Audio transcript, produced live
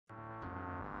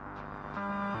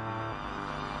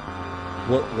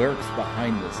What lurks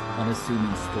behind this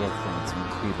unassuming storefronts in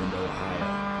Cleveland,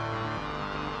 Ohio?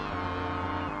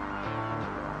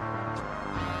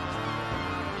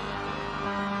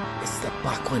 It's the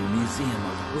Buckland Museum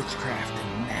of Witchcraft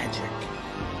and Magic.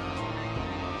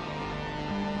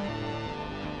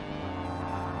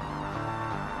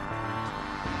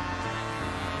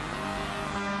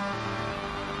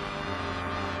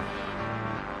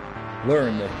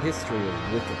 Learn the history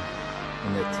of Wicca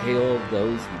and the tale of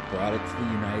those who brought it to the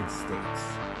United States.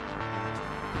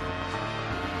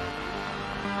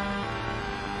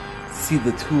 See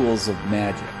the tools of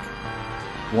magic,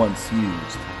 once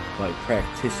used by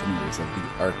practitioners of the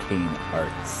arcane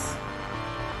arts.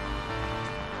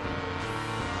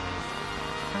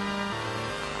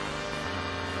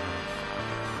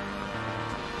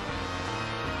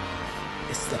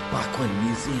 It's the Buckland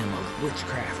Museum of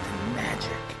Witchcraft and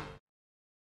Magic.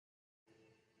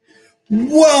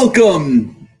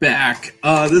 Welcome back.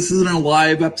 This isn't a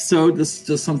live episode. This is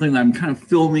just something that I'm kind of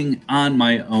filming on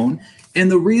my own.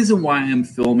 And the reason why I'm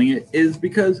filming it is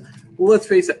because, well, let's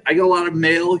face it, I get a lot of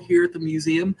mail here at the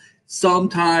museum.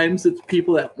 Sometimes it's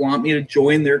people that want me to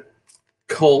join their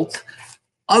cult.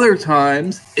 Other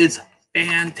times it's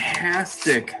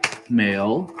fantastic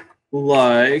mail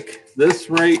like this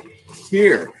right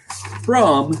here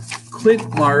from Clint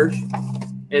Marsh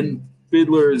and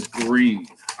Fiddler's Green.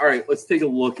 All right, let's take a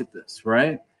look at this,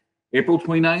 right? April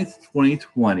 29th,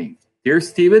 2020. Dear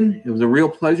Stephen, it was a real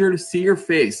pleasure to see your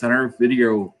face on our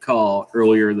video call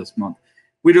earlier this month.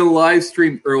 We did a live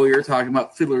stream earlier talking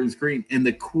about Fiddler's Green and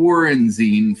the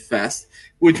Quarantine Fest,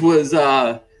 which was,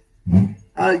 a lot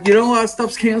of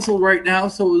stuff's canceled right now,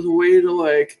 so it was a way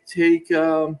to, take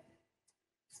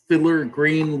Fiddler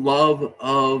Green love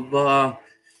of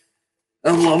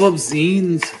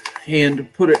zines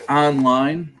and put it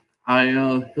online.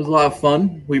 It was a lot of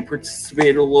fun. We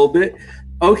participated a little bit.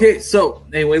 Okay, so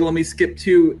anyway, let me skip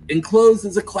to enclosed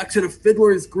is a collection of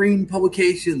Fiddler's Green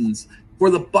publications for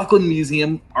the Buckland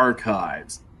Museum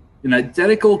archives. An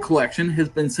identical collection has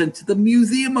been sent to the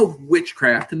Museum of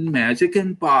Witchcraft and Magic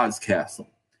in Boscastle,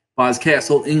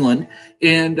 England.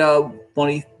 And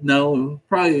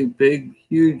probably big,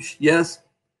 huge, yes,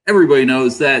 everybody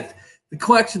knows that the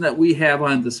collection that we have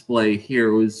on display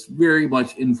here was very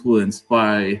much influenced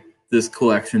by this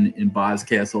collection in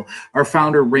Boscastle. Our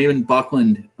founder, Raymond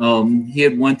Buckland, he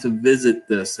had went to visit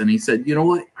this, and he said, you know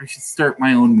what, I should start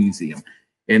my own museum.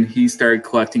 And he started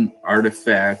collecting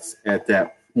artifacts at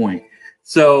that point.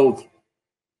 So,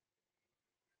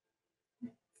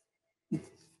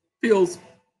 feels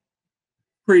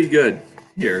pretty good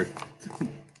here.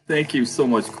 Thank you so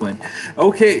much, Clint.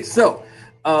 Okay, so,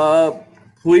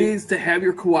 pleased to have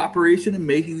your cooperation in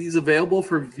making these available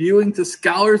for viewing to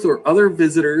scholars or other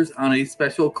visitors on a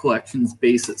special collections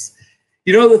basis.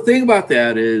 You know, the thing about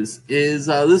that is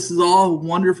this is all a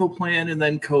wonderful plan, and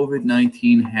then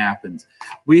COVID-19 happens.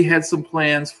 We had some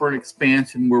plans for an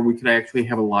expansion where we could actually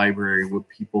have a library where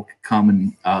people could come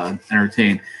and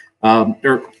entertain,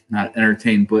 or not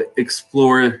entertain, but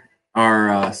explore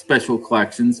our special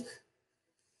collections.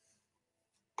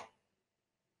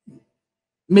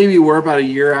 Maybe we're about a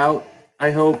year out,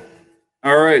 I hope.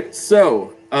 All right,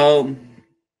 so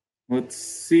let's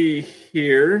see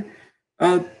here.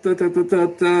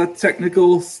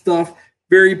 Technical stuff.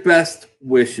 Very best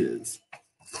wishes,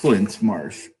 Clint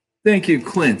Marsh. Thank you,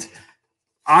 Clint.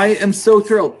 I am so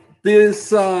thrilled.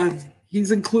 This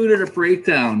he's included a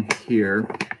breakdown here,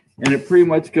 and it pretty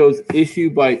much goes issue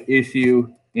by issue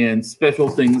and special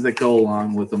things that go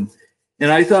along with them.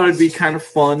 And I thought it'd be kind of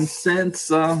fun since,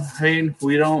 we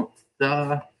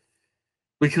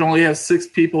can only have 6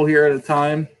 people here at a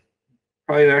time.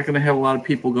 Probably not going to have a lot of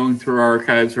people going through our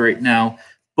archives right now.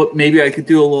 But maybe I could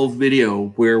do a little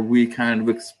video where we kind of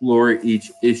explore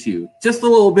each issue. Just a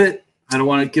little bit. I don't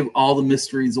want to give all the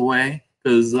mysteries away.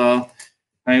 Because,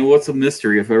 what's a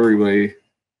mystery if everybody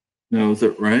knows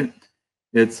it, right?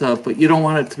 But you don't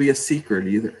want it to be a secret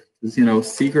either.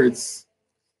 Because, secrets...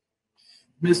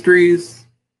 mysteries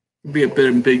can be a bit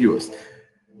ambiguous.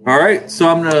 All right, so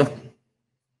I'm going to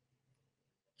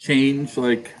change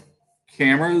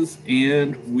cameras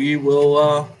and we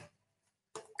will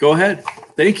go ahead.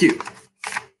 Thank you.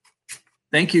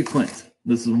 Thank you, Clint.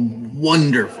 This is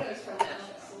wonderful.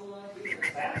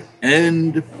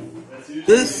 End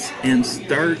this and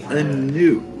start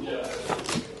anew.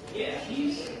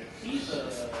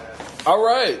 All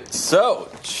right, so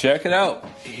check it out.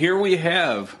 Here we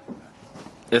have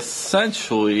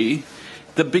essentially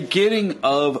the beginning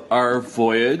of our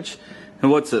voyage.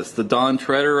 And what's this? The Dawn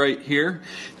Treader right here.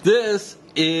 This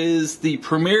is the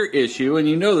premiere issue, and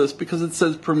you know this because it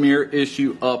says premiere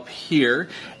issue up here.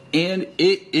 and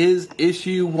it is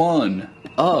issue 1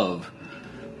 of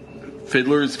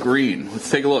Fiddler's Green. Let's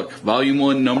take a look. Volume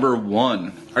 1, number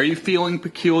 1. Are you feeling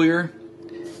peculiar?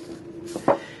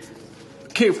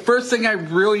 Okay, first thing I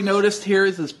really noticed here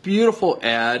is this beautiful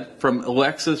ad from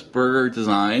Alexis Berger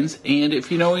Designs. And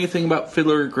if you know anything about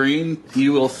Fiddler Green,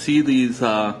 you will see these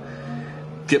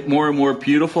get more and more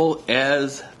beautiful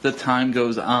as the time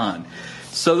goes on.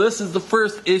 So this is the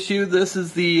first issue. This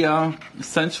is the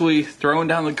essentially throwing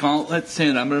down the gauntlets,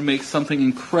 and I'm going to make something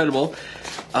incredible.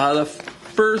 The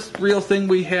first real thing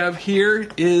we have here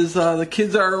is the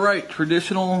kids are right.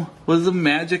 Traditionalism,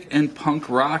 magic, and punk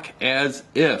rock as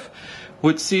if,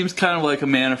 which seems kind of like a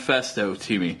manifesto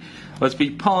to me. Let's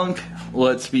be punk,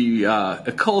 let's be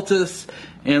occultists,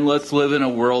 and let's live in a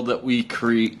world that we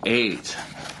create.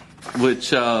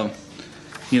 Which,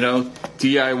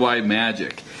 DIY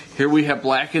magic. Here we have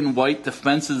black and white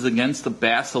defenses against the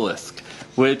basilisk,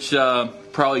 which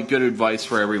probably good advice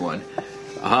for everyone.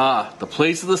 The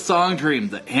place of the song dream,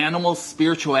 the animal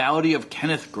spirituality of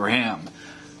Kenneth Grahame.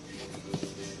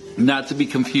 Not to be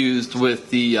confused with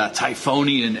the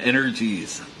Typhonian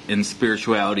energies and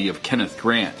spirituality of Kenneth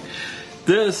Grant.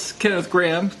 This, Kenneth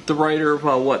Grahame, the writer of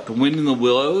The Wind in the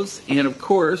Willows, and of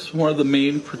course, one of the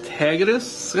main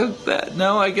protagonists of that.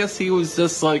 No, I guess he was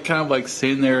just kind of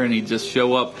sitting there and he'd just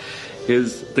show up,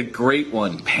 is the great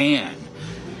one, Pan.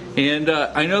 And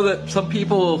I know that some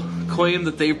people claim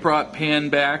that they brought Pan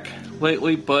back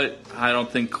lately, but I don't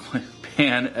think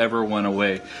Pan ever went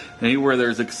away. Anywhere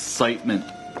there's excitement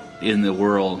in the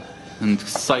world, and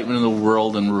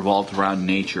revolved around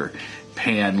nature,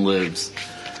 Pan lives.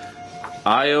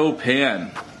 I.O.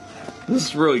 Pan. This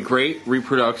is really great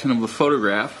reproduction of a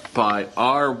photograph by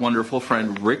our wonderful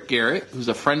friend Rick Garrett, who's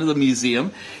a friend of the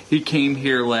museum. He came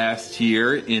here last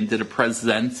year and did a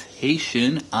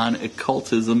presentation on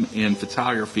occultism and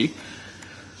photography.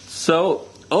 So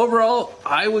overall,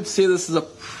 I would say this is a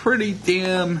pretty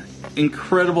damn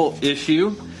incredible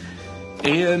issue.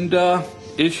 And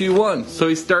issue 1. So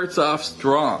he starts off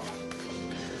strong.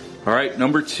 All right,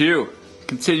 number 2.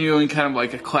 Continuing kind of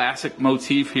like a classic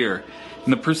motif here.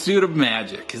 In the pursuit of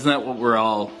magic. Isn't that what we're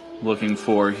all looking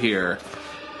for here?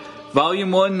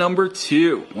 Volume 1, number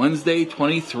 2. Wednesday,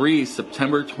 23,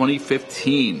 September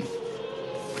 2015.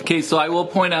 Okay, so I will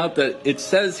point out that it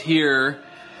says here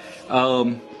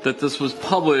that this was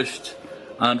published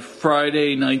on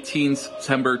Friday, 19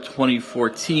 September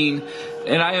 2014.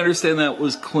 And I understand that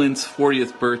was Clint's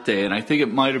 40th birthday, and I think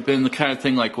it might have been the kind of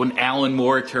thing like when Alan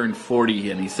Moore turned 40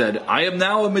 and he said, "I am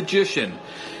now a magician."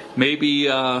 Maybe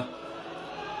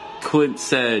Clint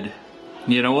said,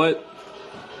 "You know what?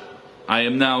 I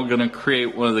am now going to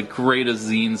create one of the greatest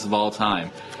zines of all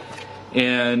time."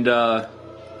 And I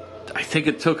think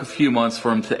it took a few months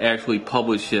for him to actually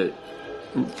publish it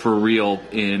for real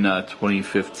in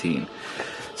 2015.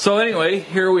 So anyway,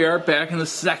 here we are back in the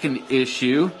second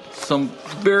issue. Some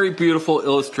very beautiful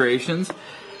illustrations.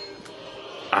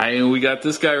 We got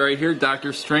this guy right here,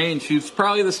 Dr. Strange, who's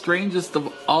probably the strangest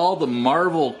of all the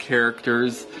Marvel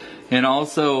characters. And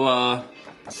also,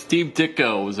 Steve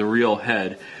Ditko was a real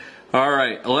head. All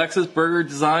right, Alexis Berger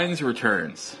Designs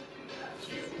returns.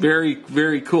 Very,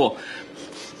 very cool.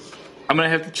 I'm going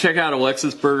to have to check out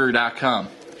alexisberger.com.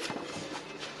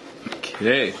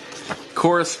 Okay.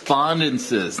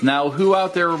 Correspondences. Now, who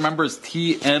out there remembers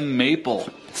T.M. Maple?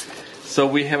 So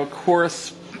we have a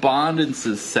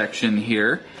correspondences section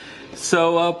here.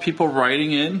 So people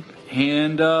writing in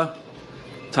and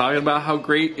talking about how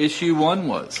great issue 1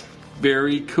 was.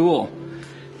 Very cool.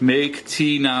 Make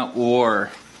tea, not war.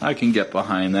 I can get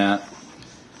behind that.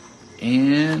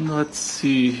 And let's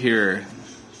see here.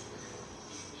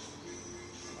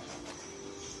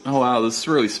 Oh wow, this is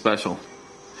really special.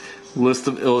 List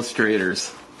of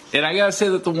illustrators. And I gotta say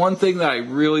that the one thing that I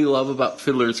really love about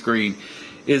Fiddler's Green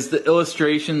is the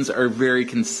illustrations are very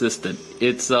consistent.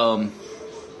 It's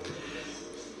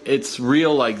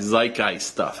real like zeitgeist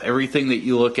stuff. Everything that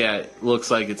you look at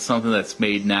looks like it's something that's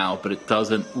made now, but it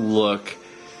doesn't look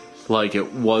like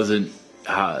it wasn't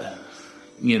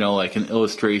like an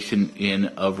illustration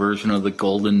in a version of the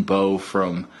Golden Bow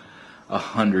from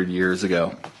 100 years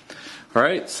ago.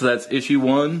 Alright, so that's issue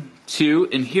 1, 2,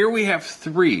 and here we have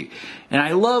 3. And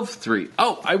I love 3.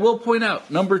 Oh, I will point out,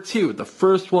 number 2, the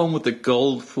first one with the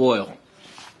gold foil.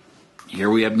 Here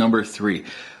we have number 3.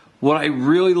 What I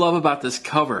really love about this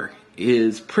cover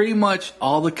is pretty much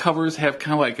all the covers have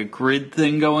kind of like a grid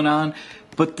thing going on.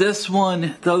 But this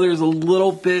one, though there's a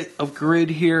little bit of grid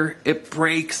here, it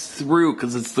breaks through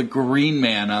because it's the Green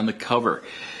Man on the cover.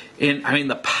 And I mean,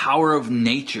 the power of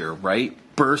nature, right?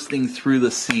 Bursting through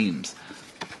the seams.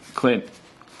 Clint,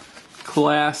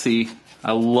 classy.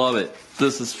 I love it.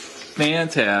 This is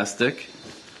fantastic.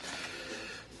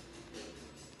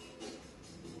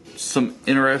 Some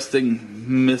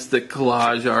interesting mystic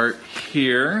collage art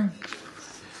here.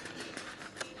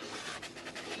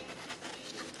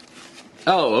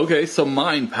 Oh, okay, so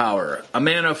Mind Power, a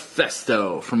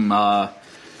manifesto from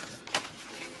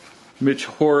Mitch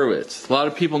Horowitz. A lot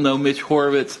of people know Mitch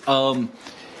Horowitz.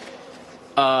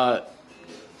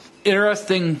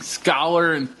 Interesting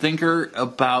scholar and thinker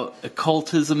about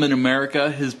occultism in America.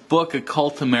 His book,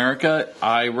 Occult America,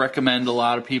 I recommend a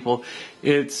lot of people.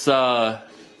 It's, you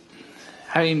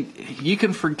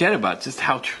can forget about just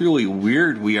how truly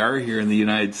weird we are here in the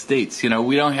United States. You know,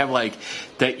 we don't have like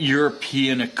that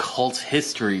European occult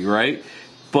history, right?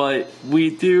 But we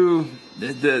do.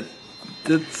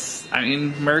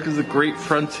 America's a great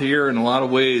frontier in a lot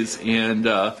of ways, and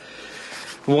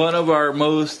one of our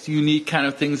most unique kind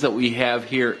of things that we have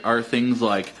here are things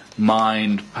like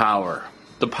mind power,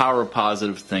 the power of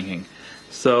positive thinking.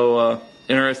 So,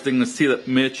 interesting to see that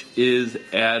Mitch is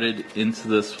added into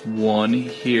this one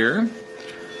here.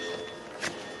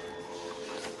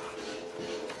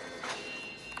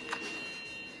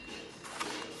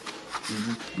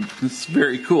 This is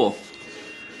very cool.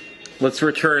 Let's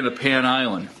return to Pan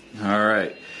Island. All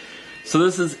right. So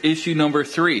this is issue number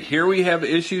 3. Here we have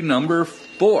issue number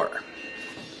 4.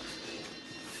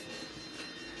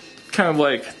 Kind of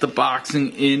like the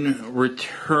Boxing In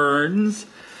returns.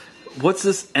 What's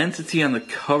this entity on the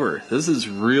cover? This is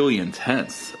really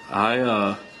intense.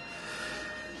 I've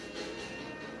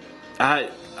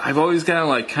always got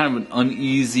like kind of an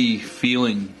uneasy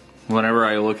feeling whenever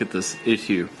I look at this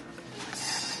issue.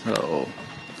 So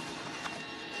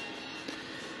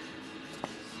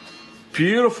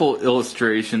beautiful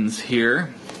illustrations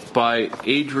here by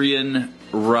Adrian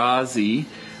Rozzi,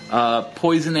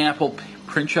 Poison Apple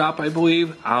Print Shop, I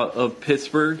believe, out of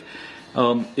Pittsburgh.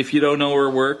 If you don't know her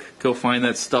work, go find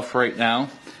that stuff right now.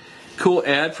 Cool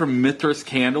ad from Mithras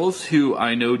Candles, who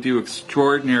I know do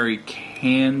extraordinary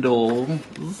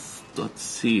candles. Let's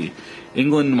see.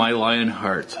 England, My Lion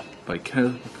Heart by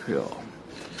Kenneth McCreel.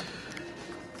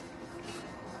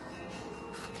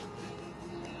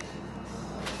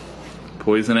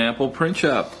 Poison Apple Print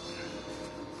Shop.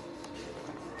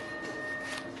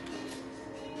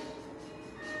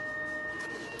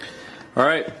 All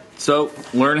right, so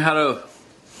learn how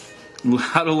to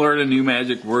learn a new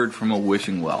magic word from a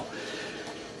wishing well.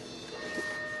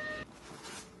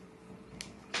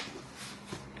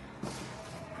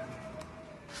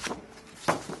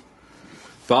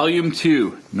 Volume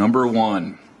 2, number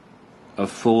 1, A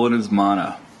Fool and His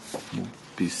Mana. Will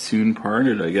be soon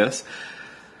parted, I guess.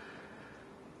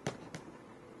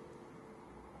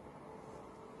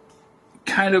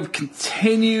 Kind of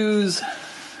continues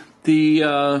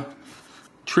the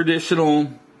traditional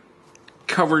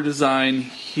cover design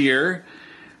here.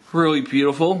 Really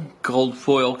beautiful. Gold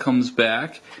foil comes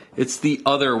back. It's the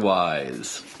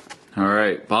Otherwise.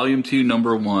 Alright, volume 2,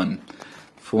 number 1.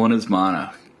 Fool and His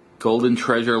Mana. Golden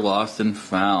Treasure Lost and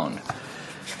Found.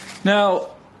 Now,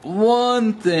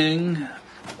 one thing...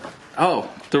 Oh,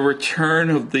 the return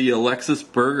of the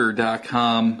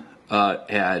AlexisBurger.com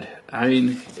ad. I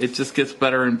mean, it just gets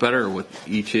better and better with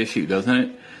each issue, doesn't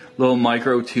it? Little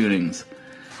micro tunings.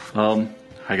 I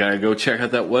gotta go check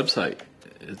out that website.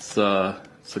 It's a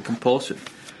compulsion.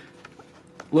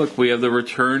 Look, we have the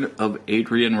return of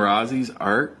Adrian Rozzi's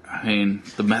art. I mean,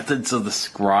 the methods of the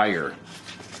scryer.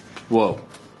 Whoa.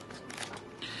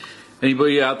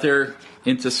 Anybody out there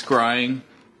into scrying?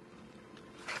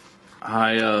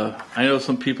 I know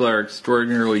some people are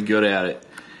extraordinarily good at it,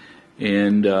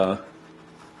 and I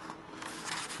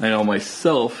know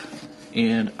myself,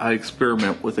 and I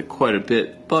experiment with it quite a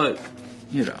bit, but,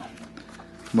 you know,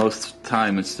 most of the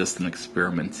time it's just an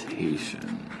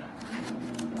experimentation.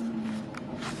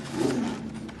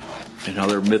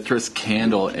 Another Mithras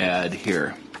Candle ad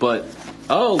here. But,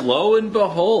 oh, lo and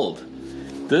behold,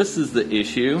 this is the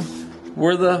issue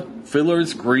where the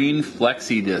Fiddler's Green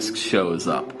Flexi Disc shows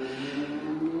up.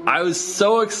 I was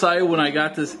so excited when I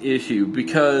got this issue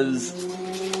because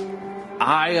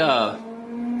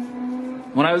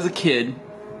when I was a kid,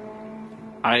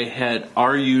 I had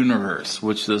Our Universe,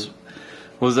 which was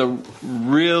a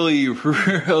really,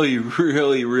 really,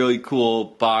 really, really cool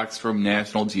box from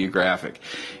National Geographic.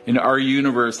 And Our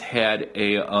Universe had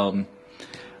it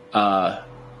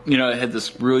had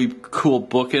this really cool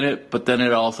book in it, but then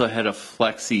it also had a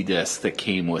flexi disc that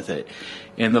came with it.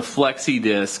 And the flexi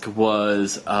disc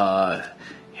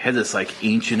had this like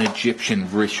ancient Egyptian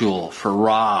ritual for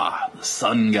Ra, the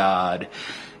sun god.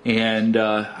 And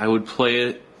I would play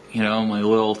it, on my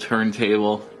little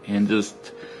turntable and just...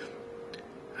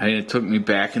 it took me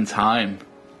back in time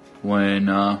when,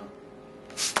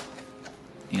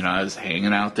 you know, I was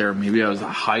hanging out there. Maybe I was a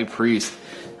high priest,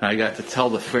 and I got to tell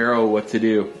the Pharaoh what to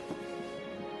do.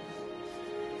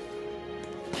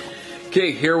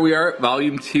 Okay, here we are at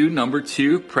Volume 2, Number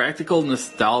 2, Practical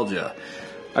Nostalgia.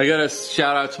 I got a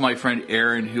shout out to my friend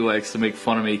Aaron, who likes to make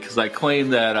fun of me because I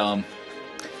claim that,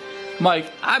 Mike,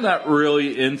 I'm not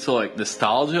really into like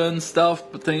nostalgia and stuff,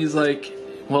 but then he's like,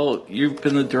 well, you've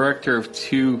been the director of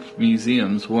 2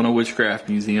 museums, one a Witchcraft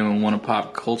museum and one a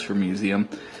pop culture museum.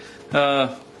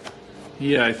 Yeah,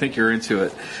 I think you're into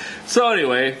it. So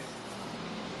anyway,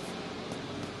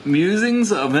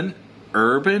 Musings of an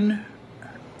Urban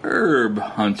Herb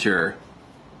Hunter.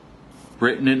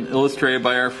 Written and illustrated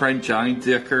by our friend Johnny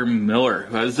Decker Miller,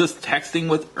 who I was just texting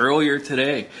with earlier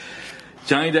today.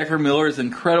 Johnny Decker Miller is an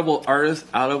incredible artist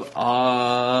out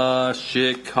of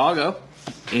Chicago,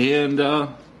 and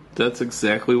that's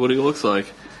exactly what he looks like.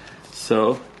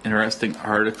 So, interesting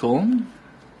article.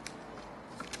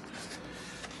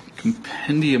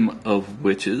 Compendium of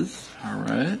Witches,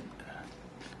 alright.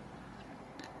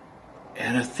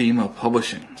 Anathema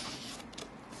Publishing.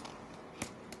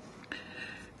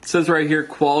 It says right here,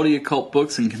 quality occult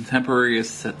books and contemporary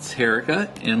esoterica.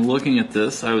 And looking at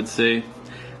this, I would say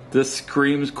this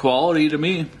screams quality to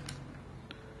me.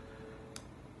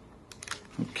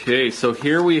 Okay, so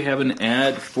here we have an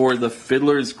ad for the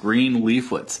Fiddler's Green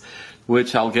leaflets,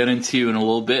 which I'll get into in a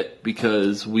little bit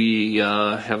because we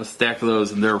have a stack of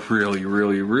those and they're really,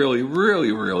 really, really,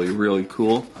 really, really, really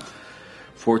cool.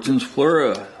 Fortune's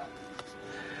Flora.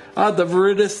 The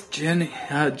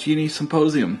Veridis Genie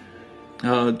Symposium.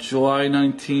 July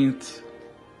 19th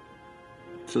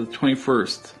to the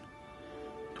 21st,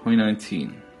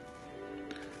 2019.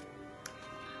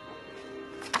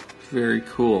 Very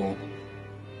cool.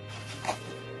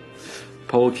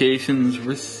 Publications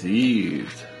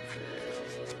received.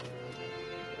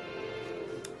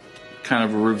 Kind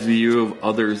of a review of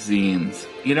other zines.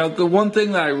 You know, the one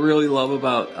thing that I really love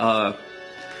about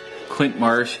Clint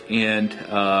Marsh and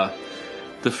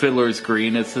the Fiddler's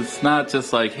Green is it's not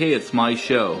just like, hey, it's my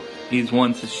show. He's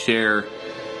one to share.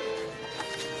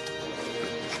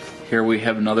 Here we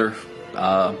have another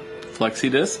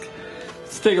flexi disc.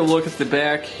 Let's take a look at the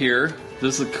back here.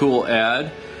 This is a cool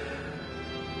ad.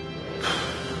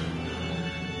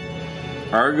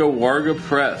 Arga Warga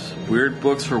Press. Weird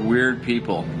books for weird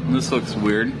people. And this looks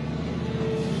weird.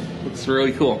 Looks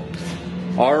really cool.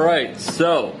 Alright,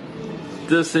 so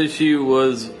this issue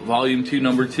was Volume 2,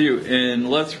 Number 2. And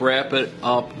let's wrap it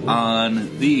up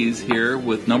on these here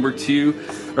with Number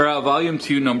 2, or Volume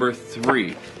 2, Number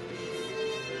 3.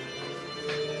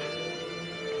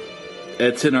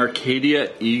 It's an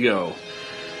Arcadia Ego.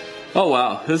 Oh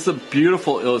wow, this is a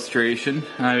beautiful illustration.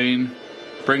 I mean,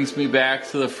 brings me back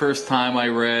to the first time I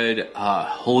read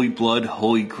Holy Blood,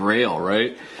 Holy Grail,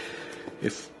 right?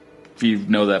 If you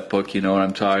know that book, you know what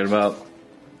I'm talking about.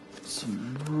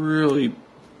 Some really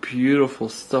beautiful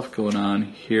stuff going on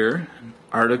here. An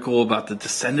article about the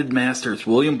Descended Masters,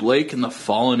 William Blake and the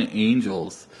Fallen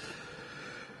Angels.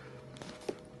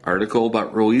 Article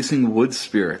about releasing wood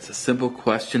spirits, a simple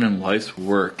question in life's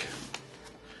work.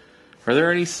 Are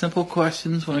there any simple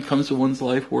questions when it comes to one's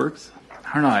life works?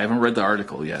 I don't know, I haven't read the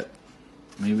article yet.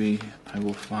 Maybe I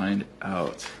will find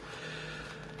out.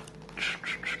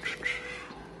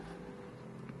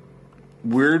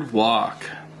 Weird Walk,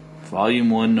 Volume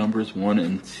 1, Numbers 1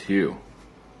 and 2.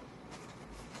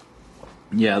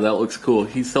 Yeah, that looks cool.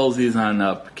 He sells these on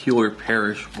Peculiar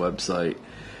Parish website,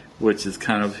 which is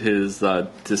kind of his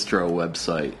distro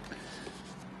website.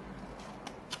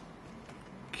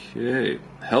 Okay,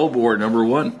 Hellbore number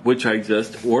 1, which I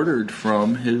just ordered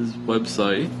from his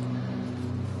website.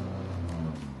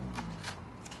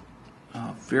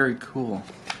 Oh, very cool.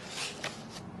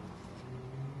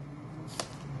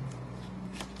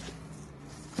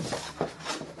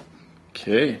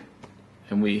 Okay,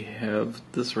 and we have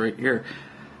this right here.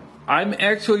 I'm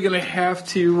actually going to have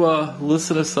to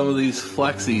listen to some of these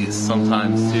flexies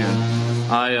sometime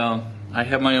soon. I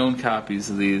have my own copies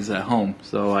of these at home,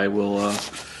 so I will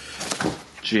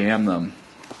jam them.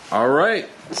 All right,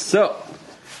 so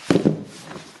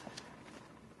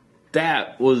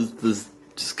that was this,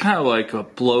 just kind of like a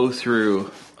blow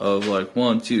through of like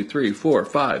 1, 2, 3, 4,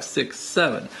 5, 6,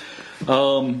 7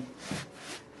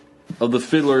 of the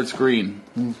Fiddler's Green.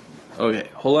 Okay,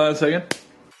 hold on a second.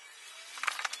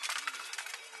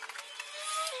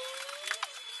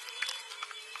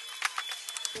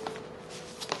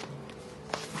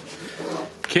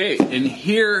 Okay, and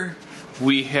here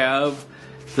we have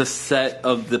the set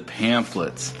of the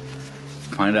pamphlets.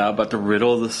 Find out about the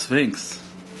riddle of the Sphinx.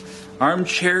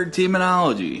 Armchair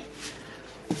Demonology,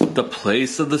 the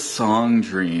place of the song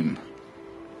dream.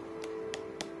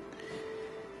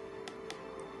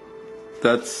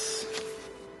 That's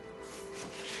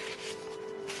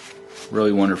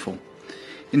really wonderful.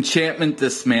 Enchantment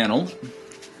Dismantled,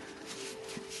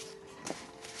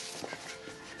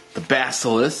 the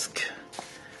Basilisk,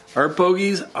 Our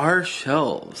Bogies, Our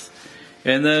Shelves.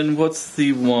 And then what's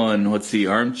the one? What's the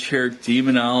Armchair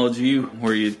Demonology,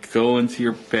 where you go into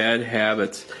your bad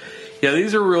habits. Yeah,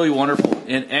 these are really wonderful.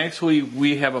 And actually,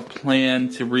 we have a plan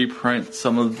to reprint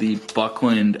some of the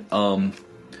Buckland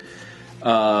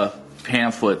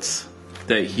pamphlets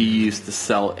that he used to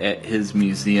sell at his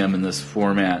museum in this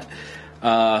format.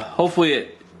 Hopefully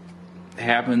it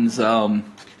happens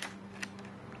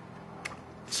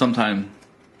sometime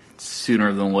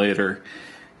sooner than later.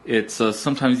 It's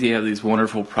sometimes you have these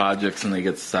wonderful projects and they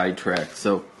get sidetracked.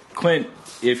 So Clint,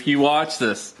 if you watch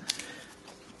this,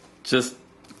 just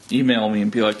email me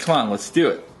and be like, come on, let's do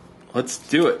it. Let's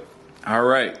do it. All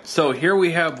right. So here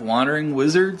we have Wandering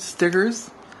Wizard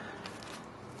stickers.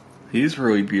 These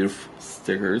really beautiful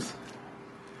stickers.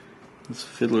 This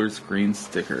Fiddler's green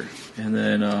sticker. And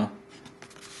then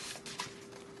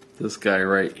this guy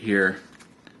right here.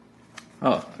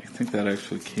 Oh, I think that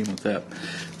actually came with that.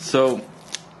 So,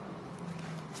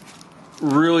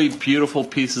 really beautiful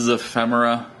pieces of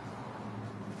ephemera.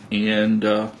 And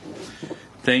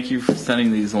thank you for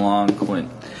sending these along,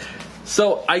 Quint.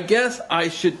 So I guess I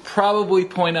should probably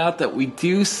point out that we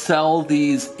do sell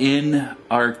these in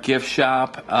our gift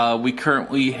shop. We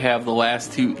currently have the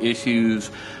last 2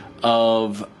 issues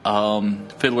of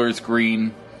Fiddler's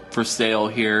Green for sale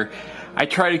here. I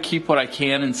try to keep what I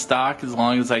can in stock as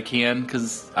long as I can,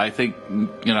 because I think,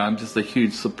 I'm just a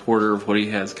huge supporter of what he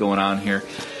has going on here.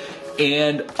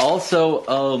 And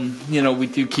also, we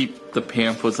do keep the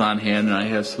pamphlets on hand, and I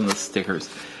have some of the stickers.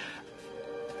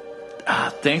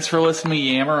 Thanks for listening to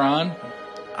me yammer on.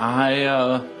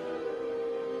 I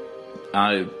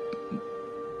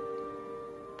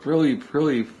really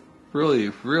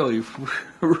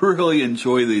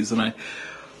enjoy these, and I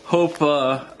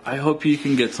hope you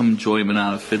can get some enjoyment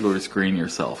out of Fiddler's Green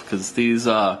yourself, because these,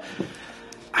 all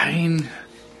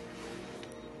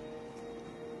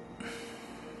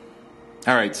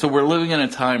right, so we're living in a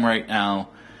time right now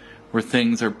where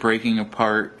things are breaking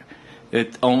apart.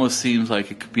 It almost seems like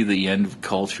it could be the end of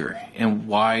culture. And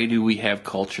why do we have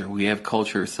culture? We have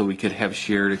culture so we could have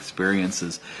shared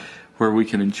experiences where we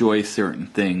can enjoy certain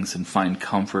things and find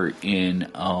comfort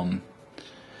in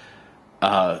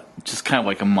just kind of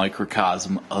like a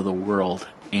microcosm of the world.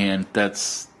 And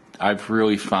I've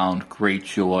really found great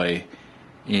joy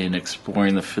in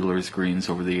exploring the Fiddler's Greens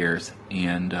over the years.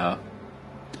 And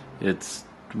it's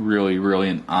really, really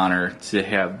an honor to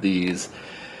have these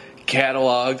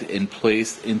cataloged and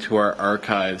placed into our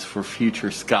archives for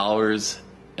future scholars,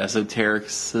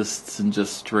 esotericists, and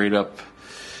just straight up,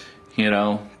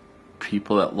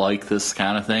 people that like this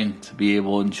kind of thing to be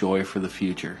able to enjoy for the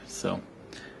future. So,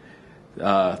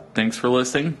 thanks for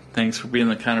listening. Thanks for being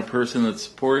the kind of person that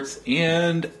supports.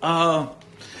 And, I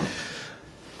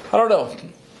don't know.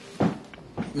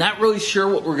 Not really sure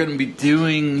what we're going to be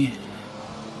doing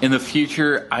in the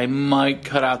future. I might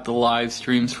cut out the live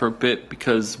streams for a bit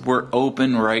because we're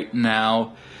open right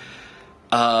now,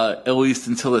 at least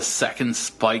until the second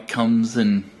spike comes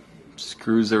and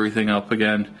screws everything up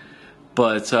again.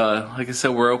 But like I said,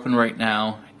 we're open right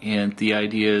now, and the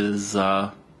idea is,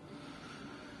 I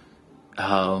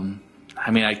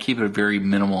keep it very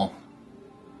minimal,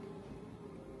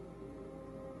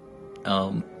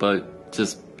 but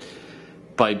just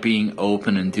by being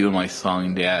open and doing my song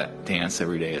and dance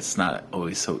every day, it's not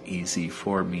always so easy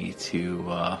for me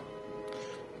to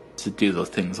do those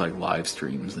things like live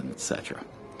streams and etc.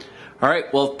 All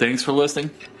right, well, thanks for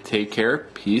listening. Take care.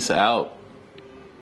 Peace out.